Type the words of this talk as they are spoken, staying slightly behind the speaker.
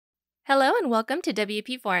Hello and welcome to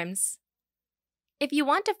WPForms. If you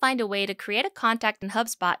want to find a way to create a contact in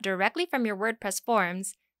HubSpot directly from your WordPress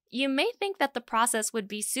forms, you may think that the process would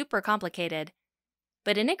be super complicated.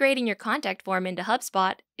 But integrating your contact form into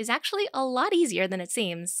HubSpot is actually a lot easier than it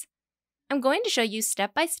seems. I'm going to show you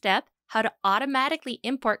step by step how to automatically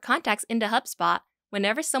import contacts into HubSpot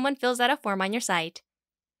whenever someone fills out a form on your site.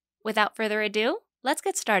 Without further ado, let's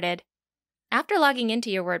get started. After logging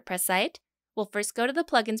into your WordPress site, we'll first go to the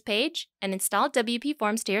plugins page and install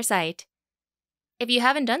WPForms to your site. If you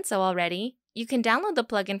haven't done so already, you can download the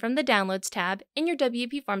plugin from the Downloads tab in your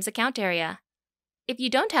WPForms account area. If you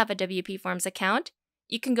don't have a WPForms account,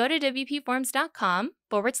 you can go to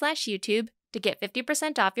wpforms.com/YouTube to get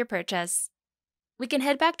 50% off your purchase. We can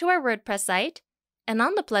head back to our WordPress site, and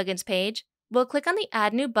on the plugins page, we'll click on the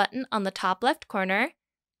Add New button on the top left corner,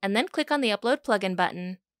 and then click on the Upload Plugin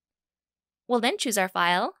button. We'll then choose our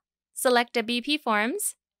file, select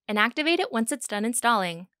WPForms, and activate it once it's done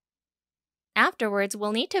installing. Afterwards,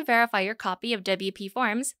 we'll need to verify your copy of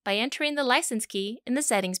WPForms by entering the license key in the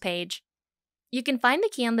Settings page. You can find the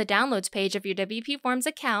key on the Downloads page of your WPForms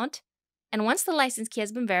account, and once the license key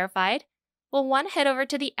has been verified, we'll want to head over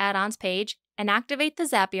to the Add-ons page and activate the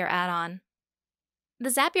Zapier add-on. The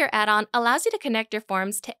Zapier add-on allows you to connect your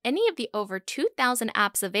forms to any of the over 2,000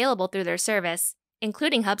 apps available through their service,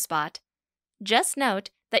 including HubSpot. Just note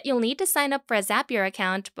that you'll need to sign up for a Zapier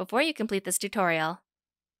account before you complete this tutorial.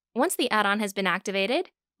 Once the add-on has been activated,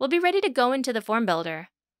 we'll be ready to go into the form builder.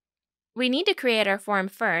 We need to create our form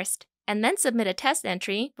first, and then submit a test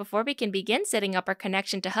entry before we can begin setting up our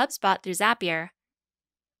connection to HubSpot through Zapier.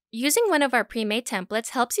 Using one of our pre-made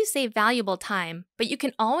templates helps you save valuable time, but you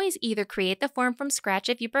can always either create the form from scratch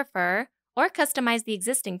if you prefer, or customize the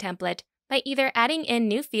existing template by either adding in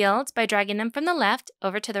new fields by dragging them from the left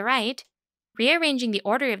over to the right, rearranging the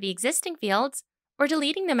order of the existing fields, or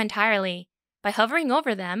deleting them entirely by hovering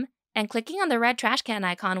over them and clicking on the red trash can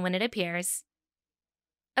icon when it appears.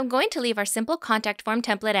 I'm going to leave our simple contact form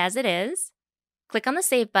template as it is, click on the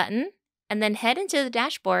Save button, and then head into the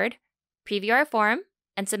dashboard, preview our form,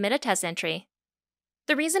 and submit a test entry.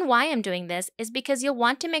 The reason why I'm doing this is because you'll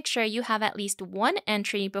want to make sure you have at least one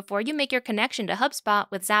entry before you make your connection to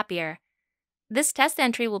HubSpot with Zapier. This test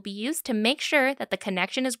entry will be used to make sure that the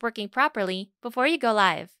connection is working properly before you go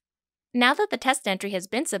live. Now that the test entry has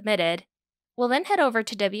been submitted, we'll then head over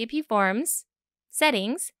to WPForms,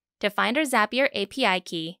 Settings, to find our Zapier API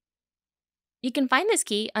key. You can find this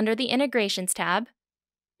key under the Integrations tab,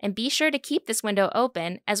 and be sure to keep this window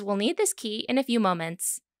open as we'll need this key in a few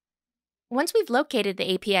moments. Once we've located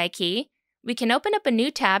the API key, we can open up a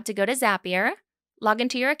new tab to go to Zapier, log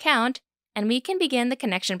into your account, and we can begin the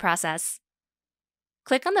connection process.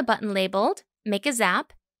 Click on the button labeled Make a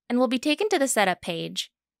Zap, and we'll be taken to the Setup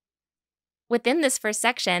page. Within this first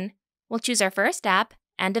section, we'll choose our first app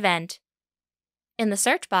and event. In the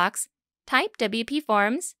search box, type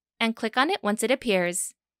WPForms and click on it once it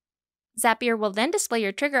appears. Zapier will then display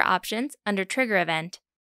your trigger options under Trigger Event.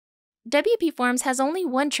 WPForms has only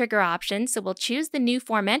one trigger option, so we'll choose the New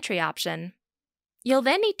Form Entry option. You'll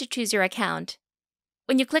then need to choose your account.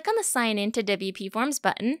 When you click on the Sign In to WPForms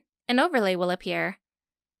button, an overlay will appear.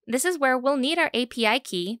 This is where we'll need our API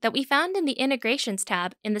key that we found in the Integrations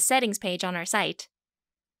tab in the Settings page on our site.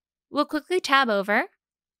 We'll quickly tab over,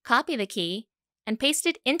 copy the key, and paste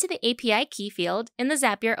it into the API key field in the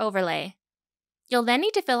Zapier overlay. You'll then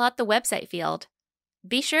need to fill out the website field.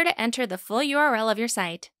 Be sure to enter the full URL of your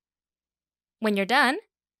site. When you're done,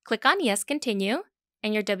 click on Yes, Continue,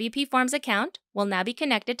 and your WPForms account will now be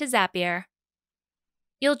connected to Zapier.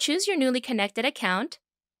 You'll choose your newly connected account,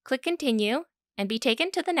 click Continue, and be taken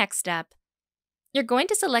to the next step. You're going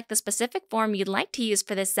to select the specific form you'd like to use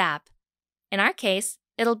for this Zap. In our case,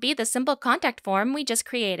 it'll be the simple contact form we just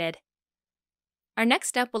created. Our next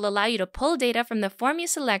step will allow you to pull data from the form you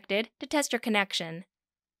selected to test your connection.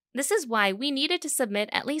 This is why we needed to submit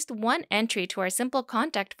at least one entry to our simple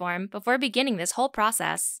contact form before beginning this whole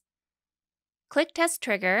process. Click Test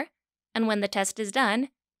Trigger, and when the test is done,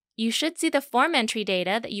 you should see the form entry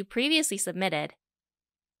data that you previously submitted.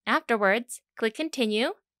 Afterwards, click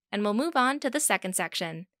Continue, and we'll move on to the second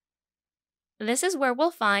section. This is where we'll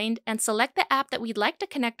find and select the app that we'd like to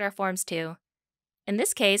connect our forms to. In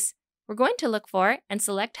this case, we're going to look for and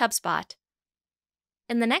select HubSpot.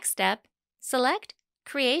 In the next step, select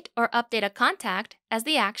Create or Update a Contact as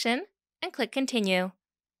the action and click Continue.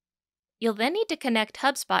 You'll then need to connect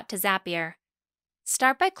HubSpot to Zapier.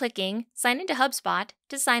 Start by clicking Sign into HubSpot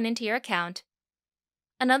to sign into your account.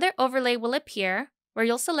 Another overlay will appear where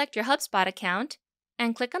you'll select your HubSpot account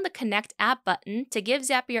and click on the Connect App button to give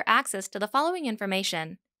Zapier access to the following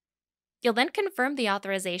information: You'll then confirm the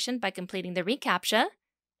authorization by completing the reCAPTCHA,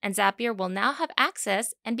 and Zapier will now have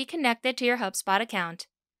access and be connected to your HubSpot account.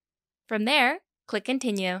 From there, click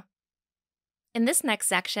Continue. In this next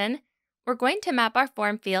section, we're going to map our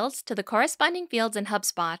form fields to the corresponding fields in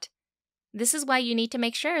HubSpot. This is why you need to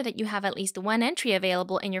make sure that you have at least one entry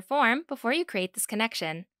available in your form before you create this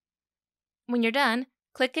connection. When you're done,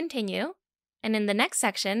 click Continue, and in the next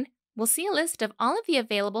section, we'll see a list of all of the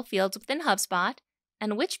available fields within HubSpot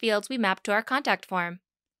and which fields we map to our contact form.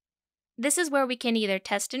 This is where we can either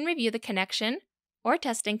test and review the connection or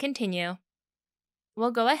test and continue.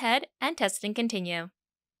 We'll go ahead and test and continue.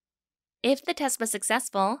 If the test was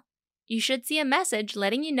successful, you should see a message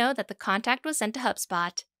letting you know that the contact was sent to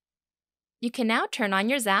HubSpot. You can now turn on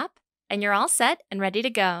your Zap, and you're all set and ready to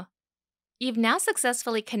go. You've now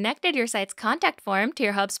successfully connected your site's contact form to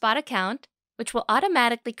your HubSpot account, which will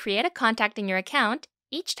automatically create a contact in your account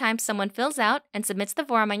each time someone fills out and submits the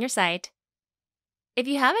form on your site. If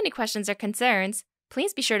you have any questions or concerns,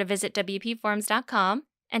 please be sure to visit WPForms.com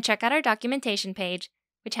and check out our documentation page,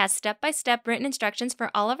 which has step-by-step written instructions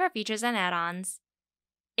for all of our features and add-ons.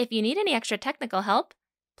 If you need any extra technical help,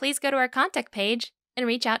 please go to our contact page and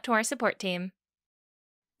reach out to our support team.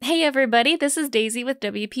 Hey everybody, this is Daisy with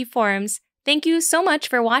WP Forms. Thank you so much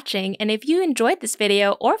for watching, and if you enjoyed this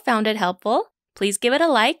video or found it helpful, please give it a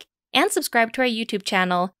like and subscribe to our YouTube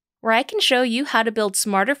channel, where I can show you how to build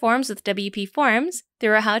smarter forms with WP Forms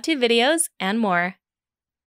through our how-to videos and more.